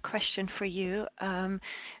a question for you.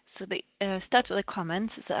 So the start with the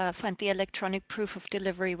comments. Find the electronic proof of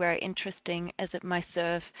delivery very interesting, as it might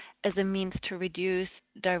serve as a means to reduce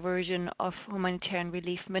diversion of humanitarian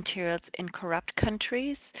relief materials in corrupt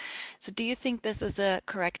countries. So do you think this is a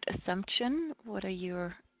correct assumption? What are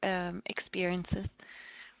your experiences?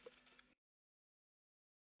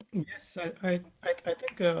 Yes, I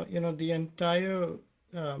think the entire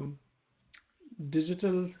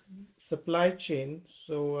digital supply chain.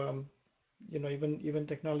 So even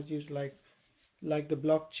technologies like the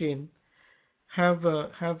blockchain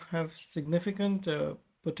have significant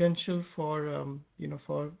potential for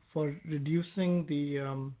for reducing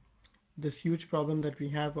this huge problem that we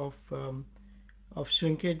have of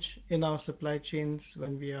shrinkage in our supply chains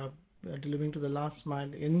when we are delivering to the last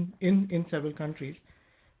mile in several countries.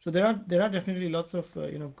 So there are definitely lots of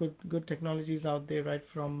good technologies out there, right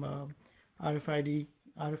from RFID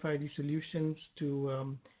solutions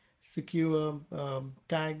to secure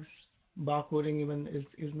tags. Barcoding even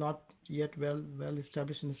is not yet well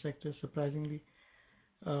established in the sector, surprisingly.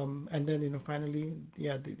 And then finally,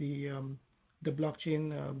 the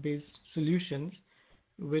blockchain based solutions,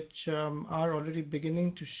 which are already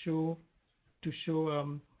beginning to show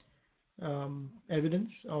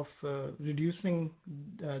evidence of reducing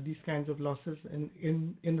these kinds of losses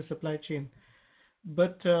in the supply chain.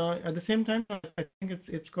 But at the same time, I think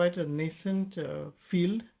it's quite a nascent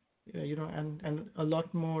field, and a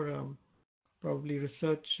lot more probably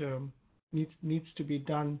research needs to be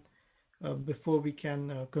done before we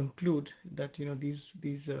can conclude that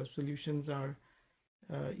these solutions are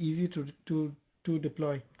easy to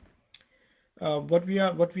deploy. What we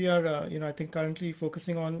are I think currently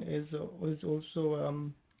focusing on is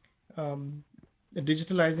also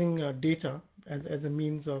digitalizing data as a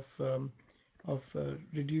means of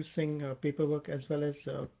reducing paperwork as well as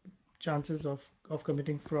chances of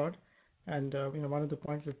committing fraud. And one of the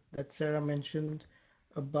points that Sarah mentioned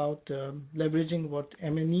about leveraging what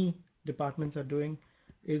M&E departments are doing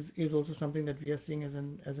is also something that we are seeing as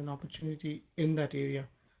an opportunity in that area.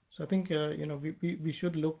 So I think we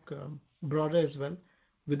should look broader as well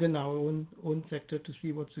within our own sector to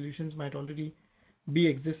see what solutions might already be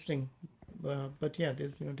existing. But yeah,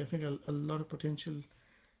 there's definitely a lot of potential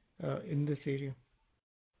in this area.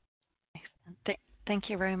 Thank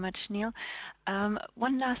you very much, Neil.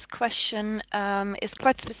 One last question is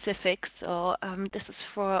quite specific, so this is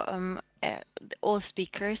for all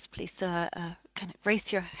speakers. Please kind of raise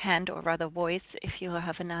your hand, or rather voice, if you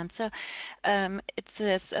have an answer. It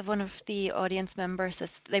says one of the audience members says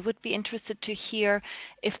they would be interested to hear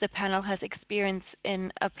if the panel has experience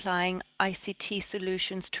in applying ICT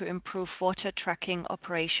solutions to improve water tracking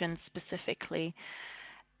operations specifically.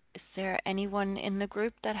 Is there anyone in the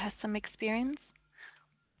group that has some experience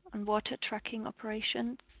on water tracking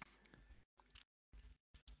operations?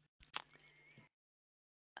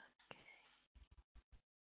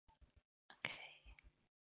 Okay.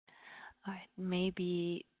 All right.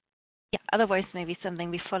 Maybe, yeah, otherwise maybe something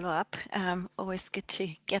we follow up. Always good to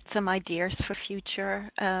get some ideas for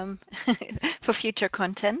future for future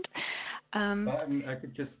content. I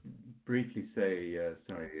could just briefly say,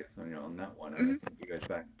 sorry, Sonia, on that one. Mm-hmm. I think it goes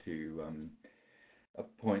back to a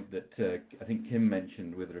point that I think Kim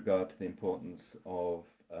mentioned with regard to the importance of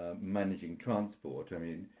managing transport. I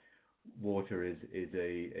mean, water is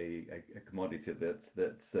a commodity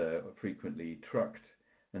that's frequently trucked,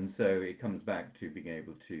 and so it comes back to being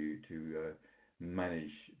able to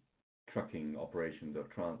manage trucking operations of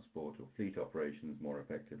transport or fleet operations more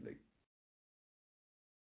effectively.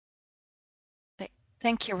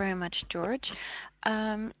 Thank you very much, George.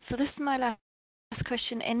 So this is my last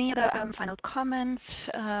question. Any other final comments,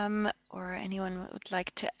 or anyone would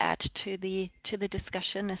like to add to the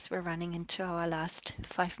discussion as we're running into our last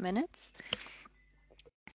 5 minutes?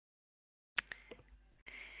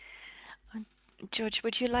 George,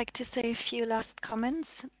 would you like to say a few last comments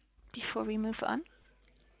before we move on?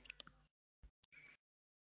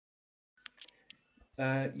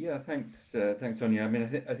 Yeah, thanks, Sonia. I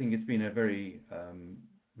mean, I think it's been a very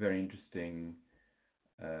interesting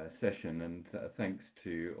session, and thanks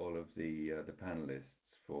to all of the panelists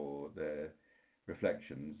for their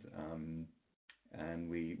reflections. And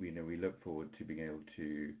we look forward to being able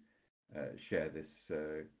to share this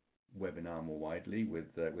webinar more widely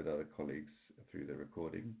with other colleagues through the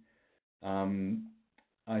recording.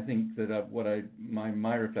 I think that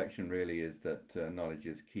my reflection really is that knowledge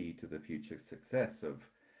is key to the future success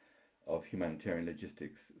of humanitarian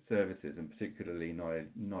logistics services, and particularly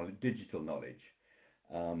digital knowledge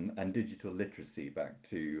and digital literacy, back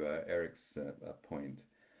to Eric's point.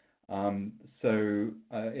 So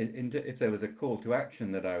if there was a call to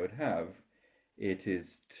action that I would have, it is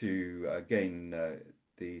to gain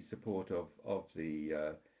the support of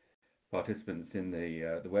the participants in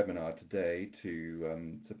the webinar today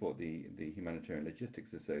to support the Humanitarian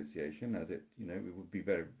Logistics Association, as it would be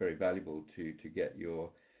very, very valuable to get your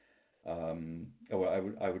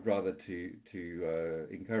I would rather to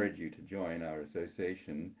encourage you to join our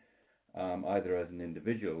association, either as an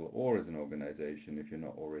individual or as an organization if you're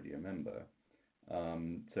not already a member.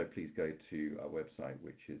 So please go to our website,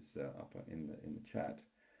 which is up in the chat.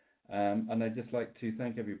 And I'd just like to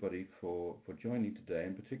thank everybody for joining today,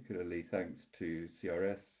 and particularly thanks to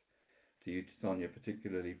CRS, to you, Sonia,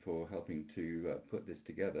 particularly for helping to put this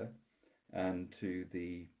together, and to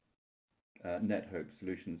the NetHope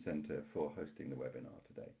Solutions Center for hosting the webinar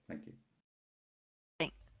today. Thank you.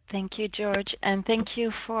 Thank you, George, and thank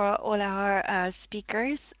you for all our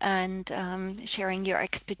speakers and sharing your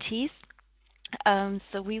expertise.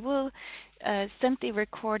 So we will send the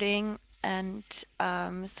recording and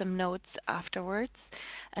some notes afterwards.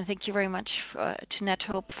 And thank you very much to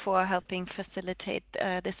NetHope for helping facilitate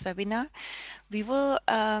this webinar. We will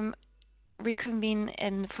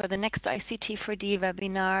reconvene for the next ICT4D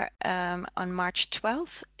webinar on March 12th.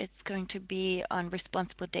 It's going to be on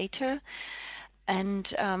responsible data. And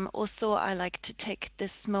also, I like to take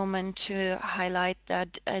this moment to highlight that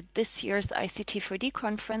this year's ICT4D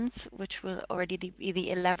conference, which will already be the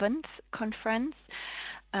 11th conference,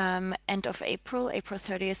 end of April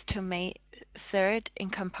 30th to May 3rd in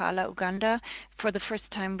Kampala, Uganda. For the first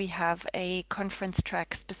time, we have a conference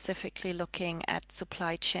track specifically looking at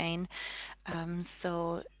supply chain.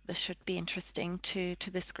 So this should be interesting to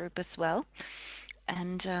this group as well.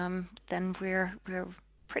 And then we're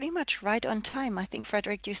pretty much right on time. I think,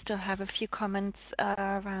 Frederick, you still have a few comments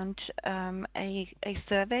around a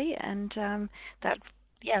survey, and that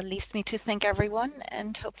leaves me to thank everyone,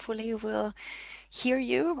 and hopefully we'll hear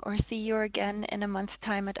you or see you again in a month's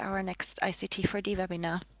time at our next ICT4D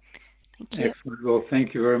webinar. Thank you. Excellent. Well,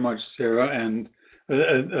 thank you very much, Sarah and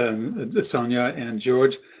Sonia and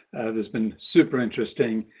George. This has been super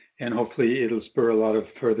interesting, and hopefully it'll spur a lot of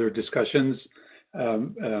further discussions,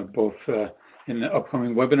 both in the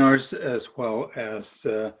upcoming webinars as well as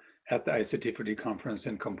at the ICT4D conference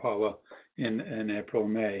in Kampala in April,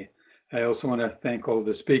 May. I also want to thank all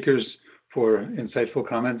the speakers for insightful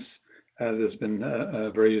comments. This has been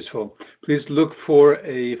very useful. Please look for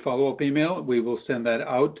a follow-up email. We will send that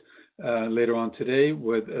out later on today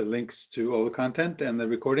with links to all the content and the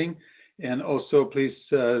recording. And also, please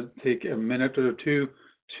take a minute or two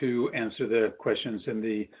to answer the questions in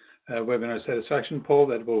the webinar satisfaction poll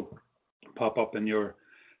that will pop up in your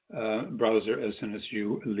browser as soon as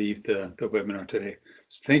you leave the webinar today.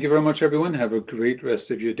 So thank you very much, everyone. Have a great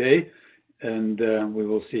rest of your day, and we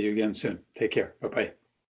will see you again soon. Take care. Bye-bye.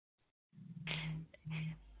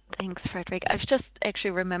 Thanks, Frederick. I've just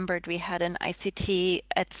actually remembered we had an ICT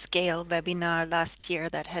at Scale webinar last year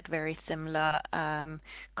that had very similar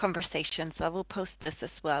conversations. So I will post this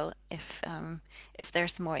as well if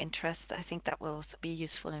there's more interest. I think that will also be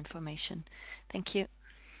useful information. Thank you.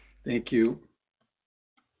 Thank you.